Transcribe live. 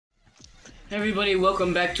Hey everybody,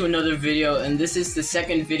 welcome back to another video, and this is the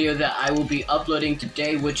second video that I will be uploading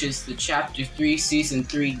today, which is the Chapter 3 Season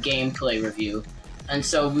 3 gameplay review. And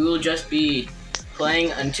so we will just be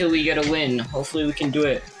playing until we get a win. Hopefully we can do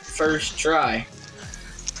it first try.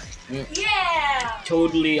 Yeah!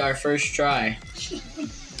 Totally our first try.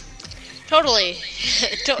 Totally.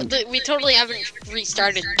 We totally haven't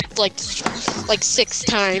restarted like 6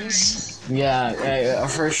 times. Yeah, our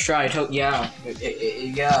first try. Yeah.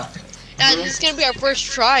 And this is gonna be our first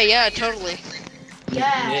try. Yeah, totally.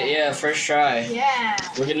 Yeah, first try. Yeah.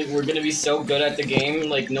 We're gonna be so good at the game,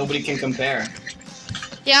 like nobody can compare.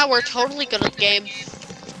 Yeah, we're totally good at the game.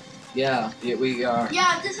 Yeah, we are.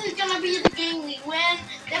 Yeah, this is gonna be the game we win.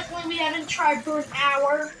 Definitely we haven't tried for an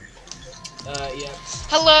hour. Yeah.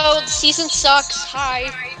 Hello, the season sucks.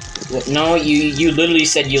 Hi. Well, no, you literally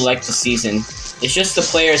said you liked the season. It's just the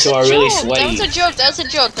players who are really sweaty. That was a joke. That was a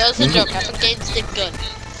joke. That was a joke. Epic Games did good.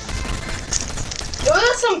 Those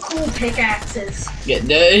are some cool pickaxes. Yeah,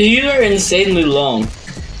 these are insanely long.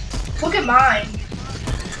 Look at mine.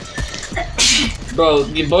 Bro,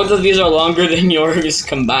 both of these are longer than yours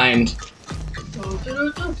combined.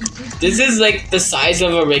 This is like the size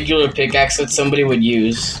of a regular pickaxe that somebody would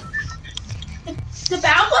use. The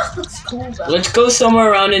battle bus looks cool though. Let's go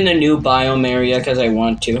somewhere around in the new biome area because I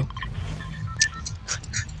want to.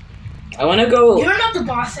 I want to go. You're not the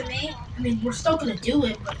boss of me. I mean, we're still gonna do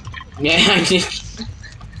it, but Yeah,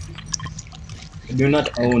 I do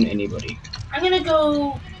not own anybody. I'm gonna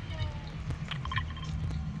go.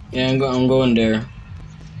 Yeah, I'm going there.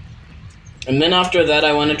 And then after that,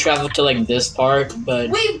 I want to travel to like this part, but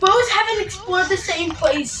We both haven't explored the same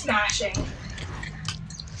place, smashing.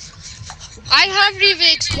 I haven't even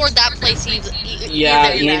explored that place either.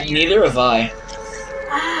 yeah, neither have I.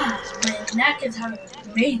 Ah, my neck is having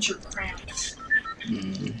major cramps.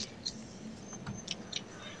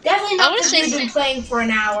 Definitely not because we've been playing for an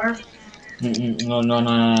hour.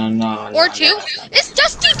 No. Or two. It's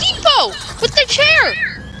Dusty Depot with the chair.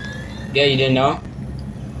 Yeah, you didn't know?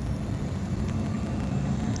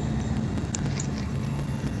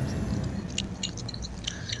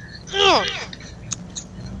 Oh.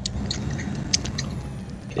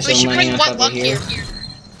 Okay, so We I'm should landing bring on one top luck of here.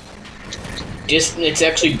 It's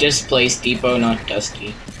actually Displaced Depot, not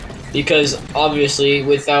Dusty. Because obviously,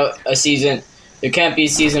 without a season, there can't be a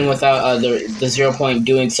season without the 0 point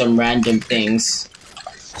doing some random things.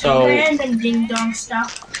 So Random ding dong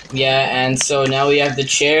stuff. yeah, and so now we have the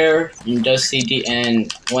chair and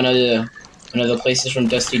and one of the places from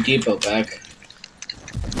Dusty Depot back.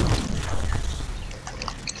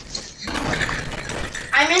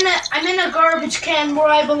 I'm in a garbage can where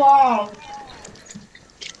I belong.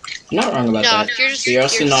 You're not wrong about No, that. you're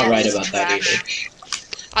also not right just about that either. trash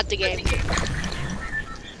at the game.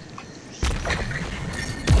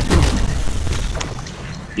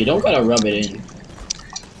 You don't gotta rub it in.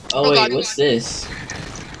 Oh, Oh, wait, God. what's this?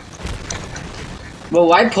 Well,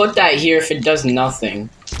 why put that here if it does nothing?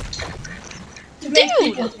 To make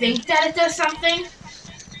Dude. people think that it does something.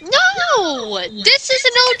 No! This is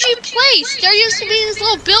an OG place! There used to be these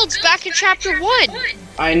little builds back in Chapter 1!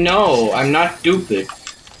 I know, I'm not stupid.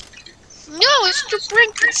 No, it's to bring,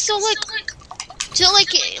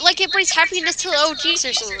 like it brings happiness to the OGs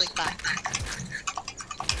or something like that.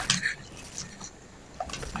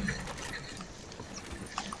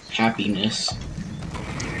 Happiness.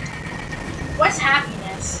 What's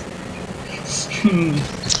happiness?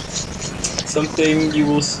 Something you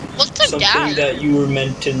will. What's the Something dad? that you were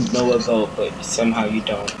meant to know about, but somehow you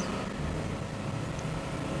don't.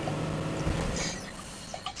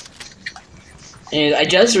 And I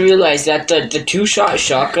just realized that the two-shot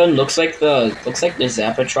shotgun looks like the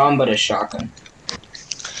Zapatron, but a shotgun.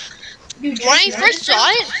 Dude, When I first saw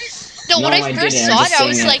it, when No, I I first didn't. saw I'm it, just I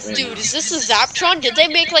was saying like, it right dude, now. is this a Zapatron? Did they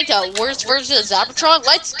make like a worse version of Zapatron?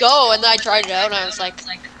 Let's go! And then I tried it out, and I was like,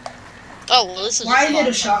 oh, well, this is why just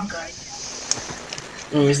is it a fun. shotgun?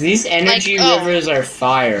 These energy Like, oh. rivers are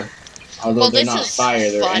fire. Although Well, they're this not is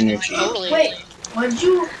fire, they're fun, energy. totally. Wait, what'd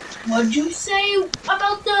you say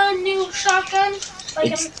about the new shotgun?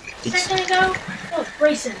 Like It's- a second ago? No,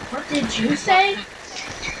 Grayson, what did you say?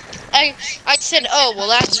 I said, oh, well,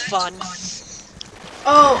 that's fun.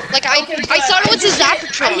 Oh, Like, I okay, good. thought it was a just didn't-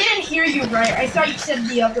 Zapatron. I didn't hear you right. I thought you said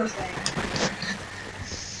the other thing.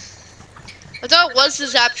 I thought it was the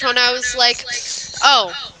Zapatron. I was like,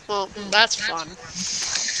 oh, well, that's fun.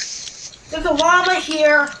 There's a llama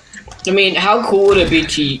here. I mean, how cool would it be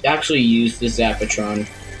to actually use the Zapatron?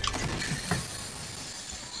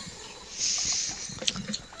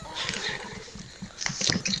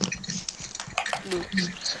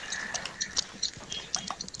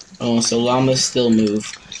 Oh, so llamas still move.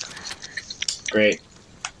 great.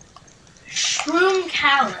 Shroom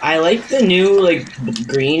Calic. I like the new like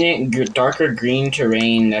darker green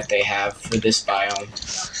terrain that they have for this biome.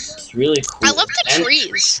 It's really cool. I love the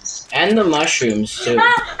trees. And the mushrooms too.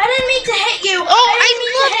 Ah, I didn't mean to hit you. Oh, I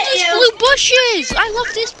didn't love mean to these hit you. blue bushes. I love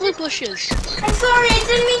these blue bushes. I'm sorry, I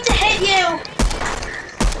didn't mean to hit you.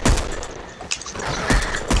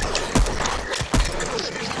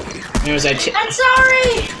 Anyways, I'm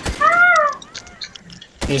sorry. Ah.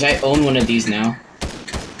 Anyways, I own one of these now.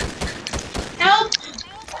 Help!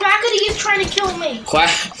 Quackity is trying to kill me.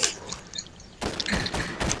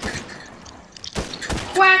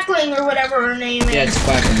 Quackling or whatever her name is. Yeah, it's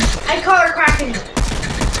quacking. I call her Quackity.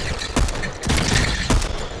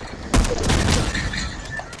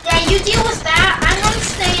 Yeah, you deal with that. I'm gonna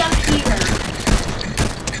stay up here.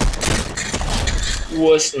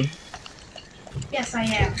 Wussy. Yes, I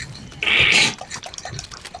am.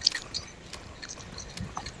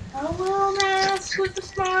 I will mask with a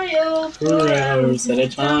smile for hours at a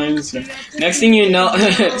time. Next thing you know,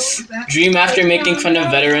 Dream after making fun of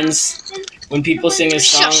veterans. When people sing his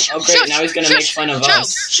song, Shush, oh great, shush, now he's gonna shush, make fun of shush,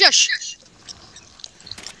 us. Shush.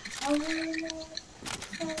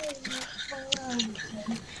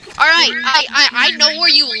 Alright, I know where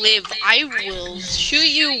you live. I will shoot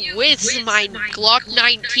you with my Glock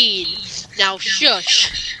 19. Now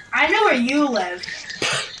shush. I know where you live.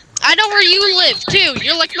 I know where you live too.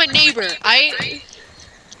 You're like my neighbor.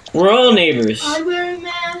 We're all neighbors. I wear a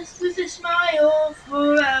mask with a smile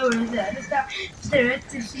for hours at a time. Stare at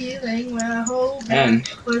the ceiling when I hold back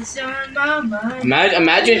what's on my mind.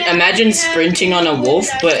 Imagine sprinting on a wolf,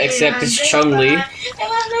 but except it's Chun-Li.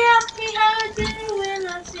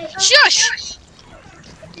 Shush!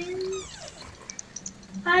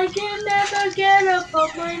 I can never get up on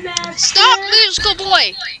my mask. Stop, musical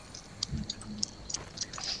boy!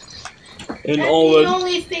 And the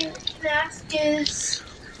only thing mask is,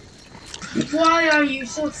 why are you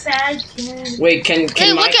so sad, kid? Wait, can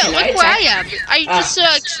hey, look I where I am. I just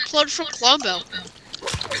exploded from Colombo.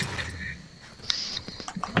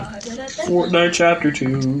 Fortnite Chapter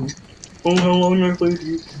 2. Oh, how long I played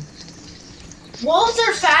you. Wolves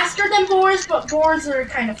are faster than boars, but boars are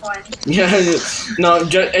kind of fun. Yeah, no,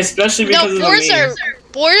 especially because of the memes.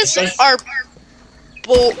 Boars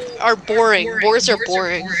are boring. Boars are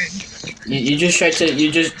boring. You just tried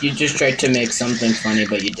to make something funny,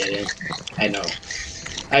 but you didn't. I know.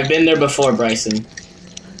 I've been there before, Bryson.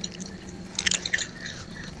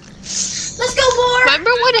 Let's go, boar!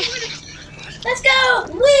 Remember when? Let's go!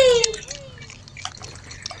 Whee!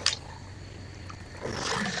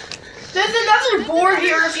 There's another boar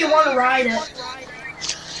here if you want to ride it.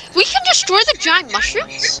 We can destroy the giant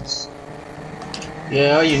mushrooms?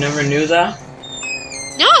 Yeah, you never knew that?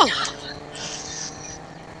 No.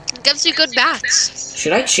 It gives you good bats.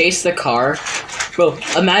 Should I chase the car? Bro,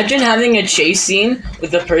 imagine having a chase scene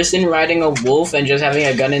with a person riding a wolf and just having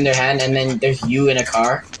a gun in their hand, and then there's you in a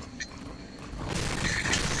car.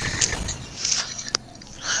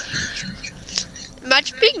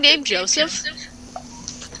 Imagine being named Joseph.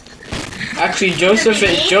 Actually, Joseph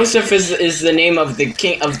is the name of the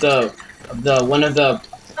king of the one of the.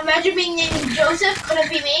 Imagine being named Joseph. Could it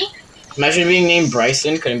be me? Imagine being named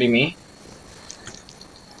Bryson. Couldn't be me.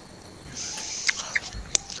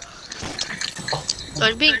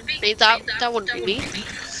 I'd be that wouldn't be me.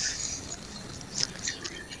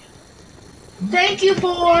 Thank you,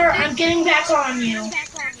 boar. I'm getting back on you.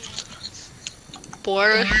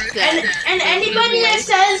 Boar. And anybody that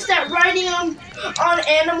says that riding on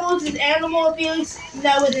animals is animal abuse,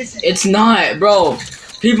 no, it isn't. It's not, bro.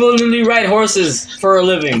 People literally ride horses for a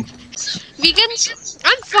living. Vegans,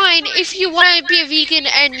 I'm fine if you want to be a vegan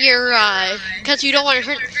and you're because you don't want to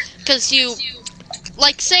hurt, because you.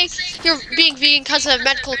 Like, say you're being vegan because of a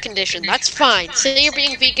medical condition. That's fine. Say you're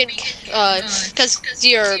being vegan because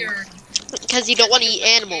you don't want to eat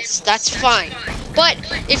animals. That's fine. But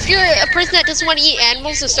if you're a person that doesn't want to eat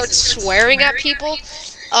animals and starts swearing at people,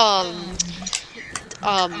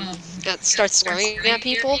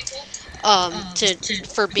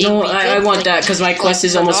 for being no, vegan. I want that because my quest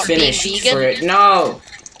is almost finished for it. No.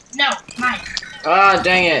 No, mine. Ah,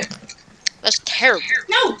 dang it. That's terrible.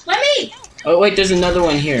 No, let me. Oh wait, there's another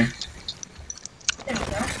one here. There we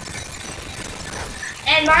go.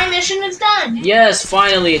 And my mission is done. Yes,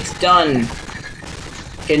 finally, it's done.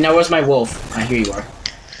 Okay, now where's my wolf? Ah, here you are.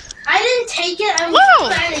 I didn't take it. I was Whoa!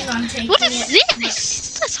 planning on taking it. What is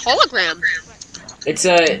this? This hologram. I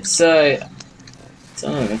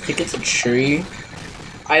think it's a tree.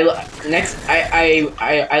 I love.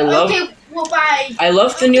 Okay, well, bye. I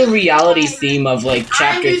love the new reality theme of like I'm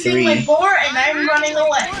chapter using 3. my boar and I'm running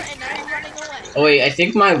away. Oh wait, I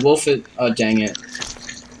think my wolf is. Oh dang it!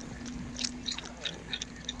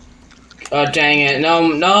 Oh dang it! No,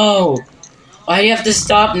 no! Oh, you have to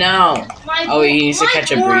stop now. Oh, he needs to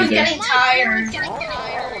catch a breather. Getting tired.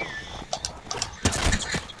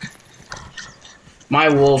 My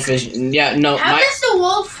wolf is no. How does the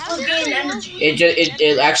wolf regain energy?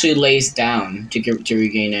 It actually lays down to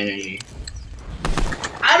regain energy.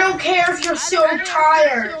 I don't care if you're so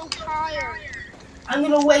tired. I'm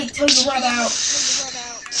gonna wait till you run out.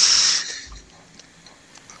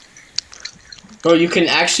 Bro, you can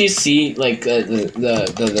actually see like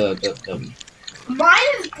the Mine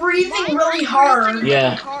is breathing really hard.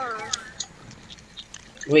 Yeah.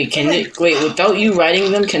 Wait, can they wait without you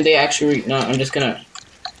riding them? Can they actually? No, I'm just gonna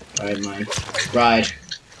ride mine. Ride.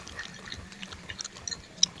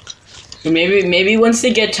 Maybe once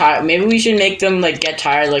they get tired, maybe we should make them like get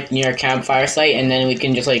tired like near a campfire site, and then we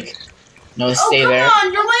can just like, stay there. Oh come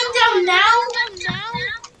on, you're laying down now.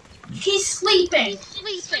 He's sleeping.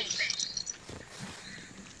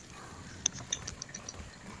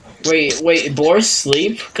 Wait, boars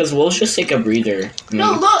sleep? Cause wolves just take a breather.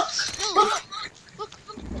 No, look.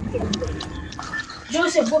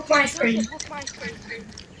 Joseph, look my screen.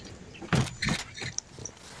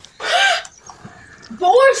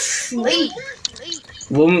 Boars sleep.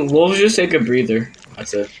 Wolves just take a breather.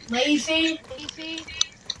 That's it. Lazy.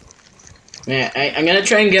 Yeah, I'm gonna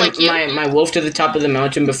try and get my wolf to the top of the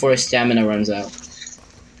mountain before his stamina runs out.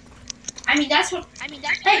 Hey.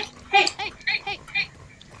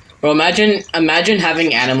 Bro, imagine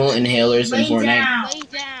having animal inhalers in Fortnite.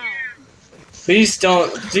 Down.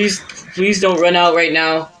 Please don't run out right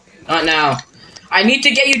now. Not now. I need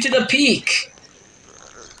to get you to the peak.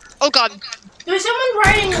 Oh god. There's someone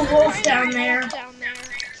riding a wolf down there.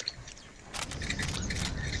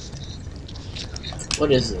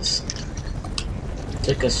 What is this? It's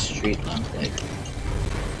like a street lamp, like.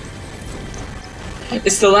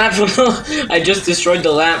 It's the lamp from I just destroyed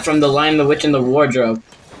the lamp from The Lion, the Witch, and the Wardrobe.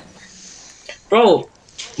 Bro,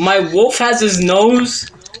 my wolf has his nose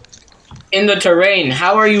in the terrain.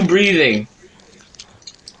 How are you breathing?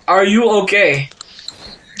 Are you okay?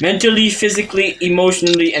 Mentally, physically,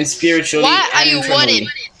 emotionally, and spiritually. Why are you internally. wooden?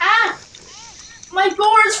 Ah! My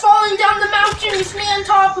boar is falling down the mountain with me on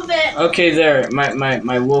top of it. Okay, there.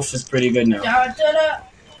 My wolf is pretty good now. Da, da, da.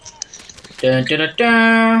 Dun, dun, dun,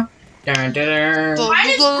 dun. Dun, dun, dun. Mine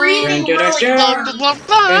is breathing really hard.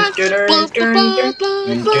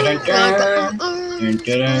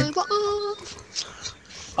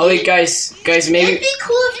 Oh wait, guys, maybe It'd be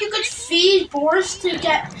cool if you could feed boars to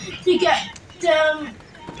get them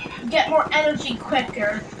get more energy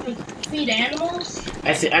quicker. Like feed animals.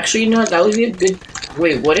 actually, you know what, that would be a good.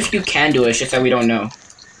 Wait, what if you can do it? It's just that we don't know.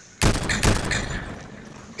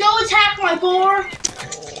 Go attack my boar.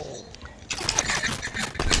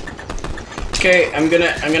 Okay, I'm gonna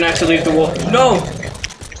have to leave the wolf. No.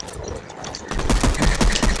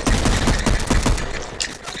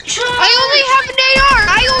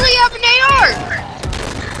 I only have an AR!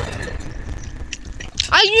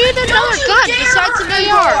 I need another gun besides an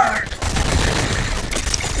AR!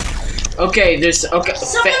 Okay,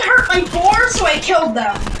 Someone hurt my boar, so I killed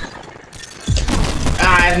them.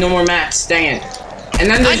 Ah, I have no more mats, dang it. And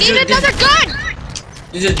then I need another gun!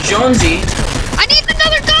 There's a Jonesy. I need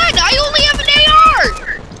another gun! I only have an AR!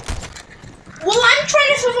 Well, I'm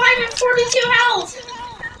trying to survive at 42 health.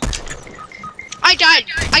 I died.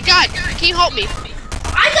 Can you help me?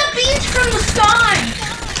 I got beans from the sky.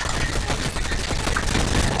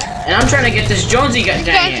 And I'm trying to get this Jonesy gun,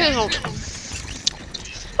 dang it.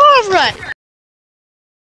 Alright.